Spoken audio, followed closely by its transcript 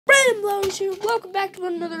I'm Lucian. Welcome back to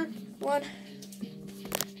another one.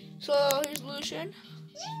 So here's Lucian.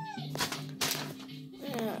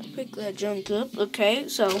 Quickly I jumped up. Okay,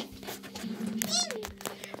 so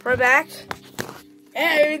we're back.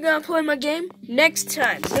 Hey, are you gonna play my game next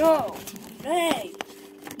time? No. Hey.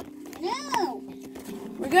 No.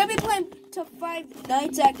 We're gonna be playing to Five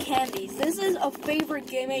Nights at Candy's. This is a favorite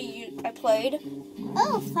game I played.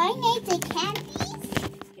 Oh, Five Nights at Candy's?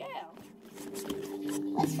 Yeah.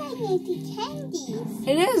 What's Five Nights at Candy's?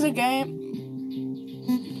 It is a game.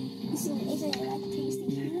 Is it like tasty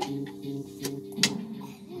food?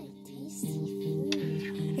 I like tasty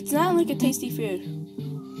food. It's not like a tasty food.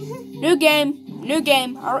 New game.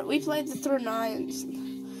 Alright, we played the through nights.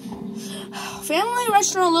 Family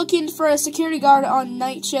restaurant looking for a security guard on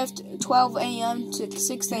night shift, 12 a.m. to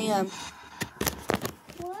 6 a.m.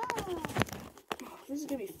 Wow. This is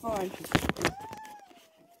gonna be fun.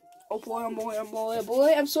 Oh boy,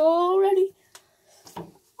 I'm so ready.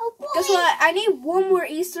 Oh boy. Guess what? I need one more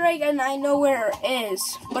Easter egg and I know where it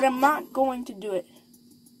is, but I'm not going to do it.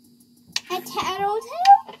 A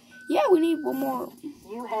tattletale? Yeah, we need one more.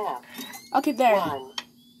 You have Okay, there. one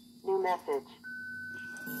new message.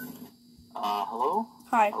 Hello?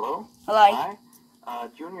 Hi. Hello? Hello. Hi.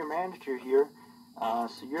 Junior manager here. So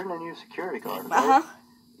you're the new security guard, right? Uh-huh.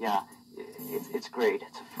 Yeah, it's great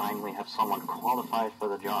to finally have someone qualified for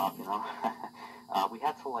the job, you know? We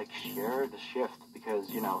had to, like, share the shift because,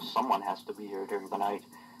 you know, someone has to be here during the night.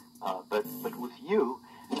 But with you,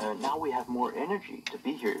 now we have more energy to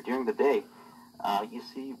be here during the day. You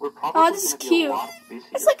see, we're probably this is going to be cute. a lot busier.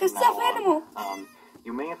 It's like a from now stuffed on. animal.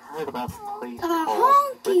 You may have heard about the place Honky.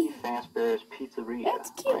 called Freddy Fazbear's Pizzeria. That's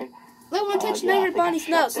cute. Right? Let one touch yeah, your they body got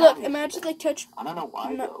smells. shut Look, down imagine they touch. I don't know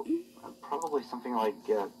why, No. though. Probably something like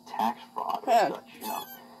tax fraud or Yeah. such, you know.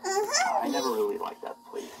 I never really liked that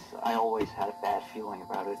place. I always had a bad feeling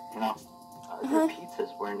about it, you know. Their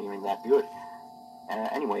pizzas weren't even that good.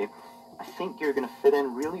 Anyway, I think you're going to fit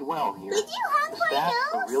in really well here. Did you hug The my staff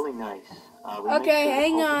are nose? really nice. We Okay, make sure to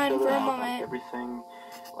hang help each on other for a out on moment. everything.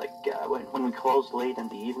 Like, when we close late in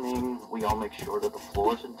the evening, we all make sure that the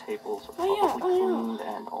floors and tables are properly cleaned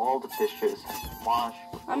and all the dishes have been washed.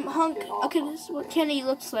 I'm hungry. Okay, this is what Kenny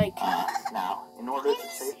looks like. Now, in order to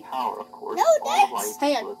save power, of course, No, all the that's- lights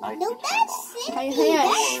Hang on. will at night No, be turned that's off. simply Hey, Don't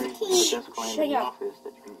worry, there's a nasty. desk lamp Shut in the up. office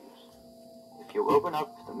that you can use. If you open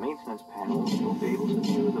up the maintenance panel, you'll be able to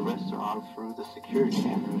view the restaurant through the security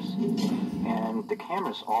cameras. And the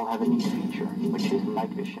cameras all have a neat feature, which is night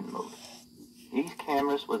vision mode. These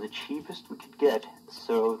cameras were the cheapest we could get,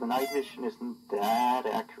 so the night vision isn't that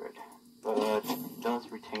accurate, but it does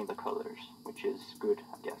retain the colors, which is good,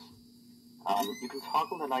 I guess. You can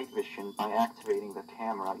toggle the night vision by activating the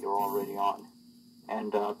camera you're already on.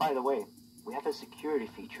 And by the way, we have a security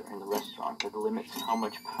feature in the restaurant that limits how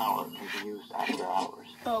much power can be used after hours.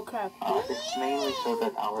 Oh crap. This is mainly so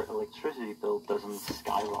that our electricity bill doesn't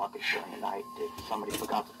skyrocket during the night if somebody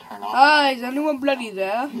forgot to turn off. Hi, is anyone bloody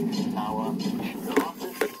there? Now, the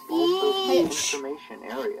office is also the information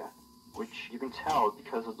area, which you can tell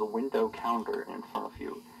because of the window counter in front of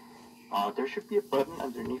you. There should be a button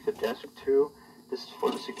underneath the desk too. This is for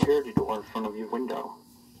the security door in front of your window.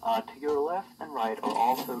 To your left and right are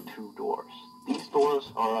also two doors. These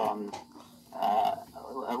doors are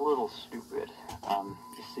a little stupid.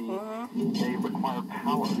 You see, they require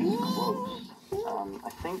power to be closed. I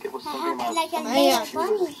think it was something Like about a the little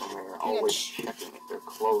computer bunny. somewhere always checking if they're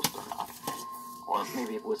closed or not. Or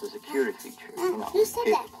maybe it was a security feature, you know, in Who case said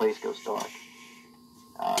the that? place goes dark.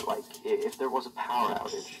 Like, if there was a power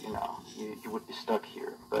outage, you know, you would be stuck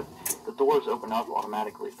here. But the doors open up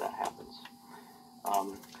automatically if that happens.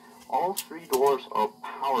 All three doors are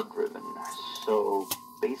power-driven, so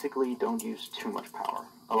basically don't use too much power.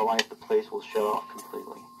 Otherwise, the place will shut off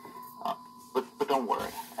completely. But don't worry.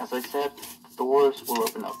 As I said, the doors will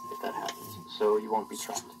open up if that happens, so you won't be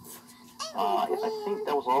trapped. I think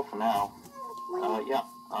that was all for now. Yeah,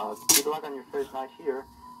 good luck on your first night here.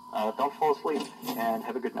 Don't fall asleep, and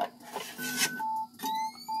have a good night.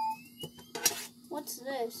 What's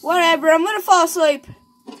this? Whatever, I'm gonna fall asleep.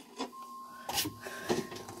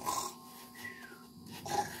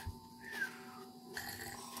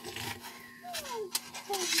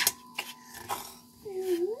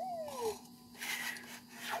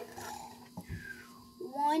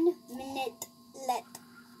 One minute left.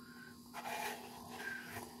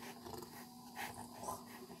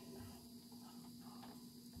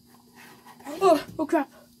 Oh crap.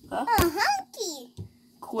 Huh? Honky.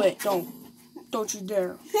 Quit, don't you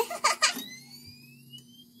dare.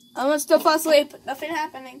 I'm gonna still fall asleep. Nothing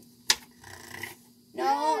happening.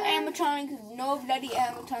 No animatronics, no bloody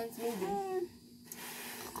animatronics moving.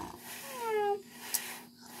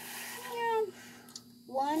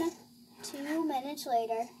 much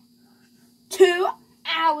later? 2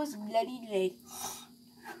 hours bloody late.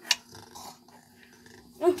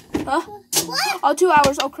 Huh? What? Oh, 2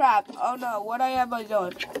 hours. Oh, crap. Oh, no. What have I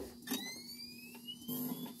done?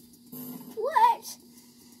 What?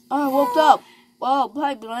 Oh, I woke up. Oh,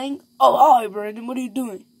 hi, Blank. Oh, hi, Brandon. What are you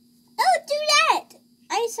doing? Don't do that.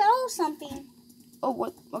 I saw something. Oh,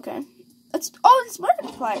 what? Okay. Oh, it's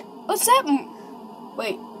Markiplier. What's that?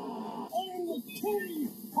 Wait.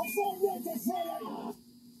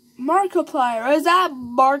 Markiplier. Is that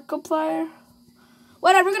Markiplier?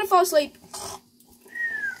 Whatever, we're gonna fall asleep.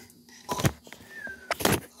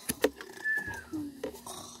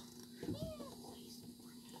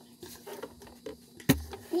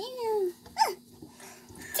 Yeah.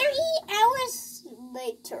 3 hours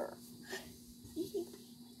later.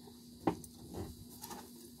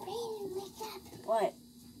 Brandon, wake up. What?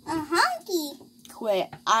 A honky. Quit.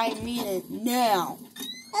 I mean it now.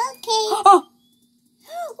 Okay. Oh!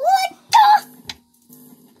 What the?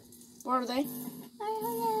 Where are they? I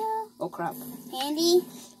don't know. Oh, crap. Andy.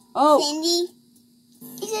 Oh. Cindy.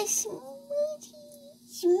 Is it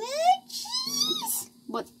Smoochies? Smoochies?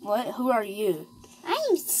 What? Who are you?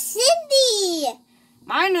 I'm Cindy.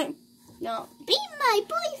 Mine. No. Be my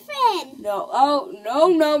boyfriend. No. Oh,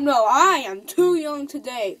 no. I am too young to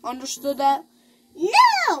date. Understood that?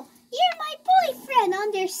 No, you're my boyfriend.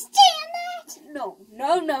 Understand that? No.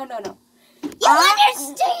 You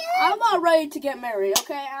understand? I'm not ready to get married,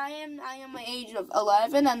 okay? I am the age of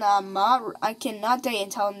 11, and I cannot date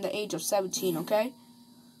until I'm the age of 17, okay?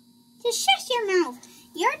 Just shut your mouth.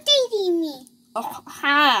 You're dating me. Oh,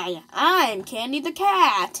 hi. I'm Candy the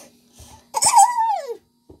cat.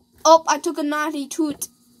 Oh, I took a naughty toot.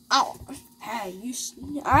 Ow. Hey,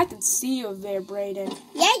 I can see you there, Brayden.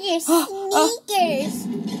 Yeah, your sneakers.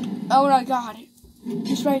 Oh my God.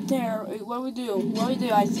 He's right there. What do we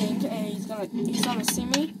do? I think, and he's gonna see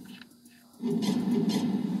me.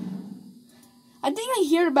 I think I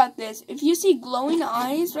heard about this. If you see glowing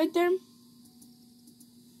eyes right there.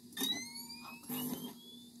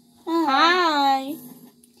 Hi.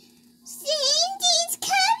 Cindy's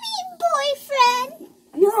coming, boyfriend.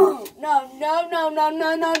 No.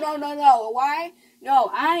 Why? No,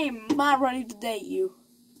 I am not ready to date you.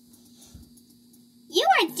 You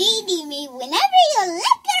are dating me whenever you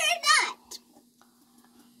like it or not.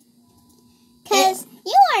 Because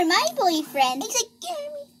you are my boyfriend. It's like,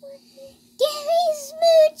 give me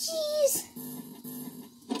smoochies.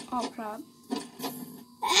 Oh, crap.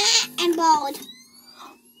 I'm bald.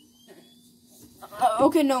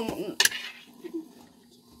 Okay, no.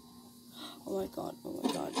 Oh my god.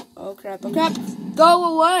 Oh crap. Go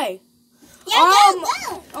away. Yeah,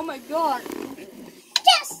 go. Oh my god.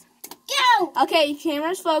 Just go. Okay,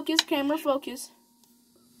 camera focus.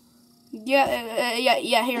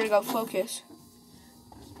 Yeah, here we go, focus.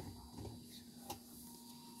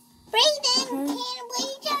 Brayden, can we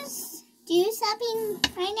just do something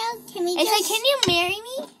right now? Can you marry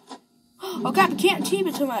me? Oh crap, I can't keep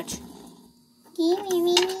it too much. Can you marry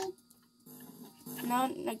me? No,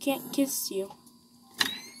 I can't kiss you.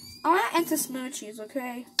 I want to enter smoochies,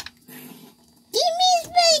 okay? Give me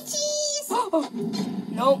smoochies. Oh,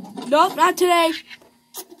 nope, not today.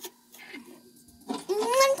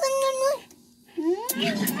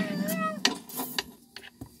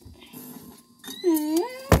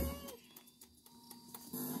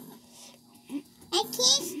 I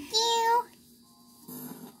kissed you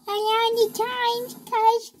a lot of times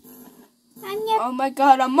because I'm your Oh my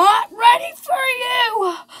god, I'm not ready for you!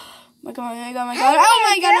 Oh my god.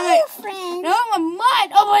 girlfriend. No, I'm not!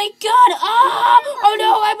 Oh my god! Ah! Oh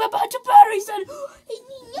no, I'm about to battery son!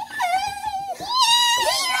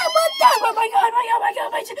 Oh my god, my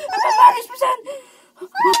battery's percent!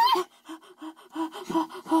 We're dead.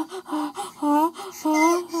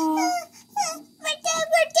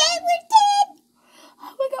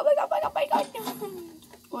 Oh my god.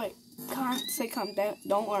 Wait, can't say calm down.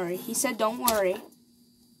 Don't worry. He said don't worry.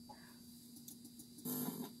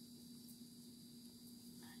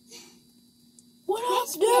 What up,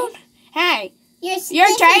 dude? Hey, you're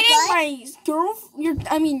dating my girl?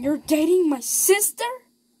 You're dating my sister?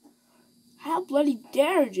 How bloody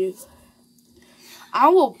dared you? I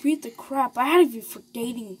will beat the crap out of you for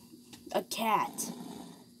dating a cat.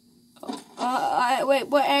 Wait,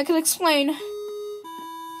 I can explain.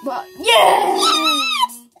 But Yes!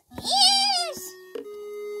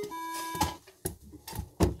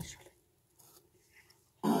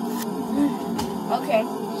 Okay.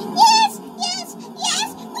 Yes!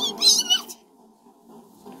 We beat it!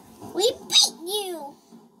 We beat you!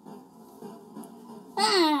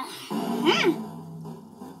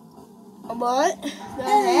 What? The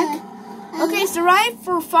heck? Okay, survived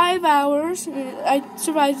for 5 hours. I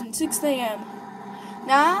survived at 6 a.m.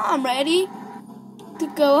 Now I'm ready to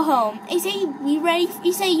go home. I say we ready.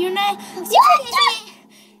 You say you're not.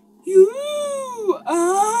 You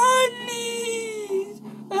Annie's.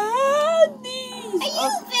 Are you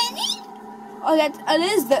Vinny? Oh, that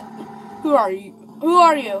is the. Who are you? Who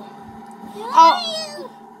are you? Who are you?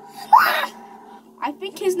 I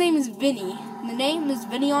think his name is Vinny. The name is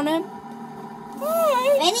Vinny on him.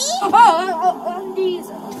 Vinny? These.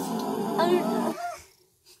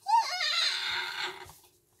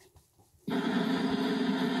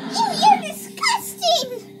 You're disgusting.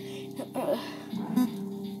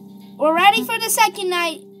 We're ready for the second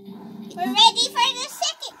night. We're ready for the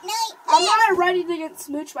second night. I'm not ready to get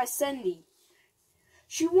smooched by Cindy.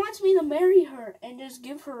 She wants me to marry her and just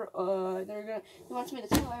give her, he wants me to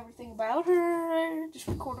tell everything about her, just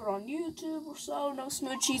record her on YouTube or so, no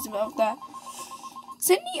smoochies about that.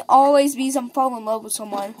 Cindy always bees I'm falling in love with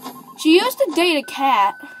someone. She used to date a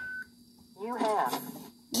cat. You have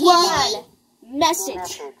One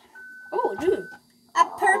message. Oh, dude. A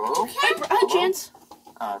purple cat? Hi, Chance.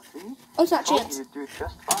 See? Oh, it's not Chance. You do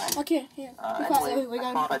just fine. Okay, here. Anyway,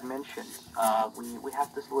 I thought I'd mention, we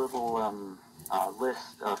have this little,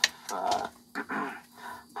 list of,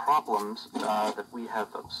 problems, that we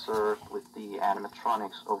have observed with the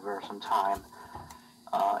animatronics over some time.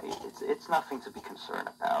 It's nothing to be concerned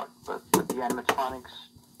about, but the animatronics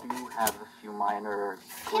do have a few minor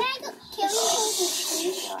glitches. Can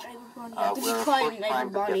I go We're of course trying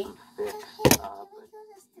to get them fixed, but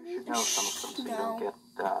you should know some of them so you don't get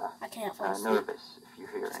I can't fall asleep. nervous if you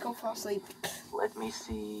hear anything. Go fall asleep. Let me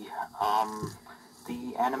see.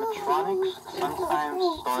 The animatronics sometimes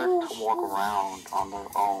start to walk around on their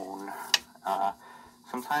own.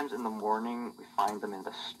 Sometimes in the morning, we find them in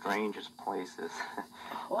the strangest places.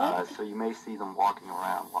 So you may see them walking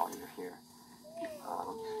around while you're here. Let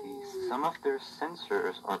me see. Some of their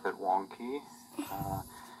sensors are a bit wonky.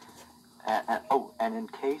 And in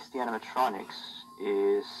case the animatronics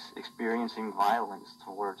is experiencing violence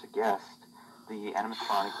towards a guest, the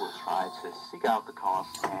animatronic will try to seek out the cause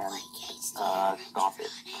and stop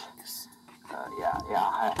it.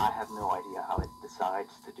 I have no idea how it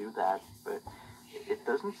decides to do that, but it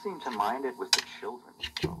doesn't seem to mind it with the children.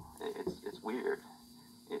 So it's weird.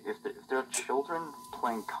 If there are children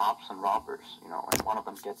playing cops and robbers, and one of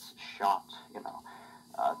them gets shot,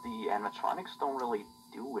 the animatronics don't really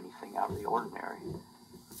do anything out of the ordinary.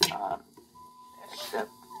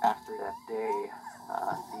 Except after that day,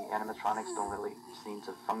 the animatronics don't really seem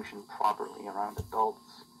to function properly around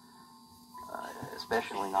adults,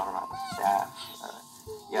 especially not around the staff.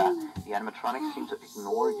 The animatronics seem to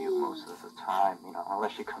ignore you most of the time,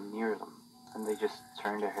 unless you come near them, and they just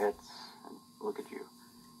turn their heads and look at you,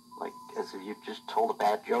 like as if you just told a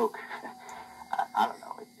bad joke. I don't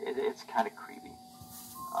know, it's kind of creepy.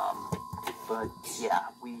 But yeah,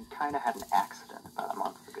 we kind of had an accident about a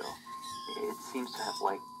month ago. It seems to have,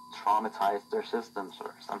 traumatized their systems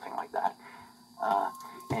or something like that.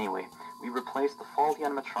 Anyway, we replaced the faulty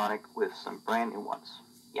animatronic with some brand new ones.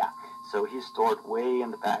 Yeah, so he's stored way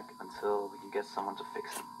in the back until we can get someone to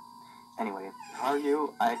fix him. Anyway, if I were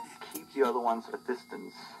you, I'd keep the other ones at a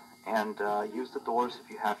distance and use the doors if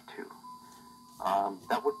you have to.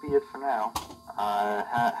 That would be it for now.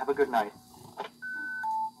 Have a good night.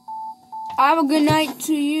 Have a good night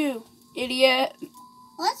to you, idiot.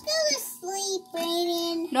 Let's go to sleep,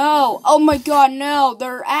 Brayden. No. Oh my god, no.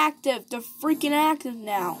 They're active. They're freaking active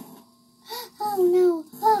now. Oh no.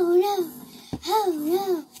 Oh no. Oh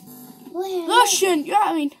no. Listen,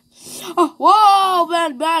 whoa,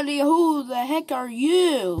 bad buddy. Who the heck are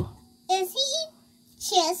you? Is he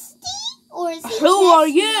Chesty or is he Who are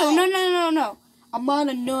you? No. I'm on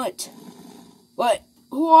a nut. What?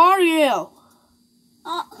 Who are you?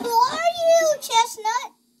 Who are you,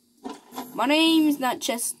 Chestnut? My name is not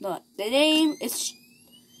Chestnut. The name is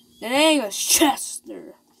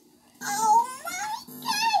Chester. Oh my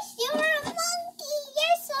gosh, you're a monkey.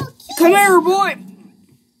 You're so cute. Come here, boy.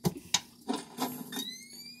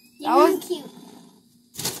 You're cute.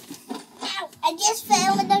 Ow, I just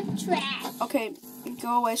fell in the trash. Okay,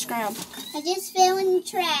 go away, scram. I just fell in the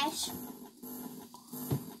trash.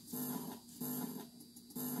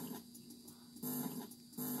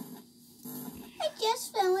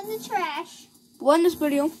 Just fell in the trash. One this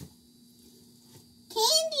video.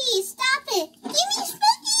 Candy, stop it. Give me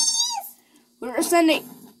spookies. We're sending.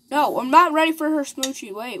 No, I'm not ready for her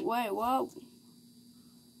smoochie. Wait, whoa.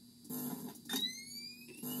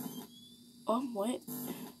 Oh, what?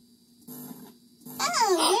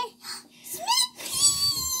 Oh, Smoochie.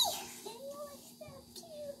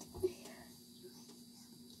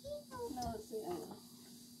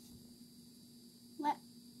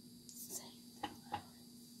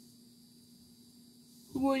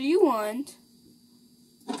 What do you want?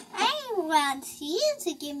 I want you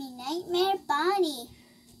to give me Nightmare Bonnie.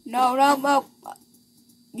 No.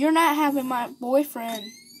 You're not having my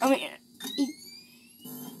boyfriend. I mean,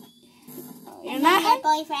 you're not my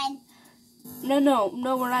boyfriend. No,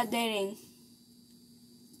 we're not dating.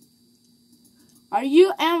 Are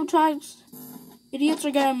you animatronics idiots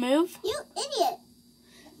are gonna move? You idiot.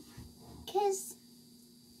 Cause,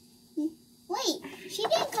 wait, she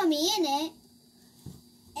didn't call me an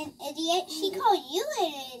idiot. She called you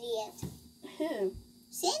an idiot. Who?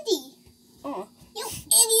 Cindy. Oh. You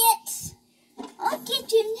idiots. I'll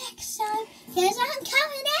get you next time, cause I'm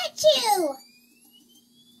coming at you.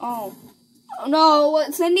 Oh. No,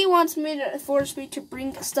 Cindy wants me to force me to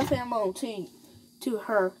bring a stuffed animal to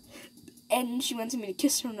her. And she wants me to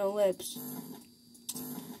kiss her on the lips.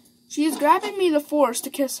 She is grabbing me the force to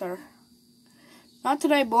kiss her. Not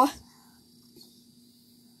today, boy.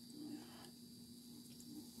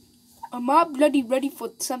 I'm not bloody ready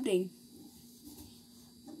for something.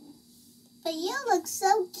 But you look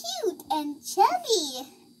so cute and chubby.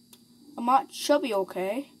 I'm not chubby,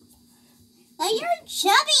 okay? Now you're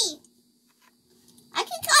chubby. I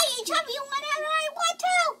can call you chubby whenever I want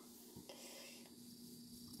to.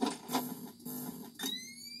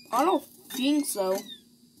 I don't think so.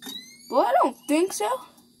 Well, I don't think so.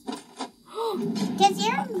 Cause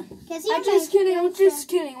you're I'm just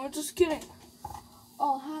kidding.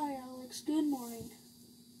 Oh, hi, Alex. Good morning.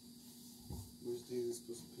 Which day is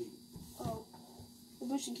supposed to be? Oh.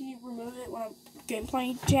 Lucian, can you remove it when I'm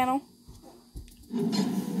gameplay channel? Okay.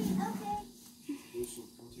 Lucian,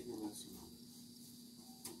 come take your medicine.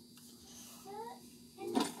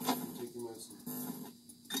 Come take your medicine.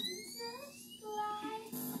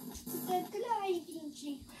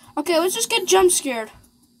 Okay, let's just get jump scared.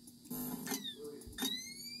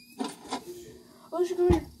 Lucian, come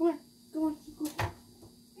here. Come on.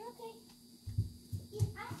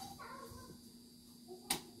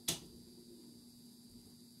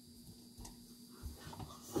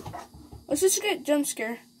 Let's just get jump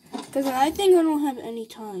scare, because I think I don't have any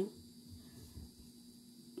time.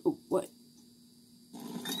 Oh, what?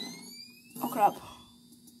 Oh, crap.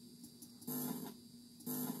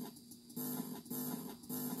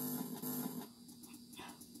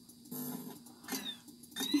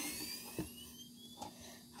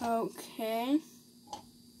 Okay.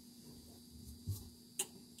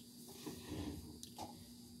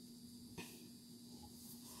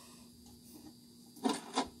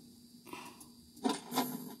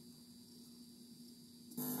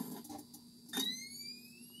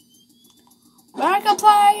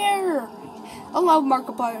 Markiplier! I love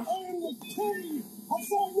Markiplier.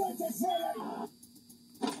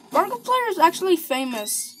 Markiplier is actually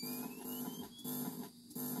famous.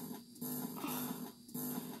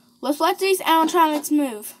 Let's let these animatronics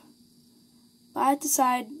move. Side to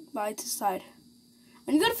side, side to side.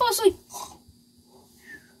 And you're gonna fall asleep.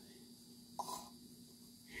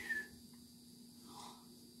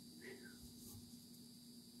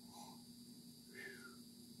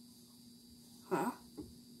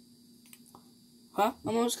 Huh?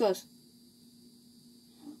 I'm almost close.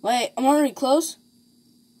 Wait, I'm already close?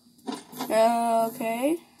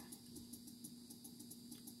 Okay.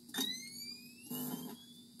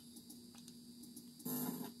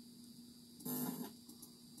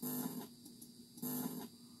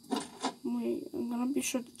 Wait, I'm gonna be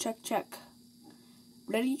sure to check.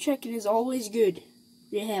 Ready check, it is always good.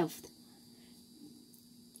 Your health.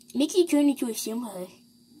 Make you turn into a simple.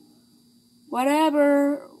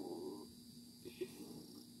 Whatever.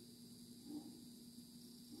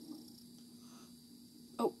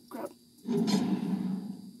 Oh, crap.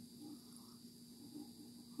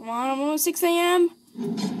 Come on, I'm almost 6 a.m.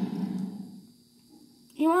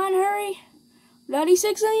 Come on, hurry. Bloody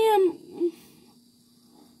 6 a.m.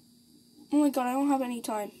 Oh my god, I don't have any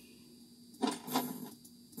time.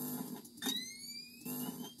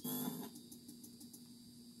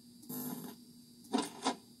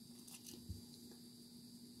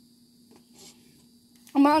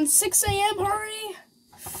 I'm on 6 a.m., hurry!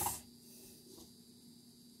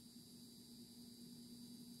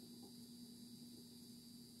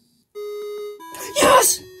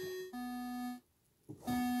 Yes!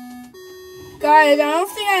 Guys, I don't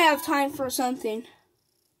think I have time for something.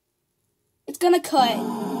 It's gonna cut.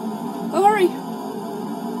 Oh, hurry!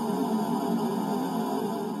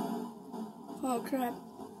 Oh, crap.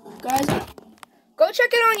 Guys, go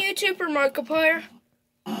check it on YouTube for Markiplier.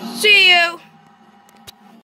 See you!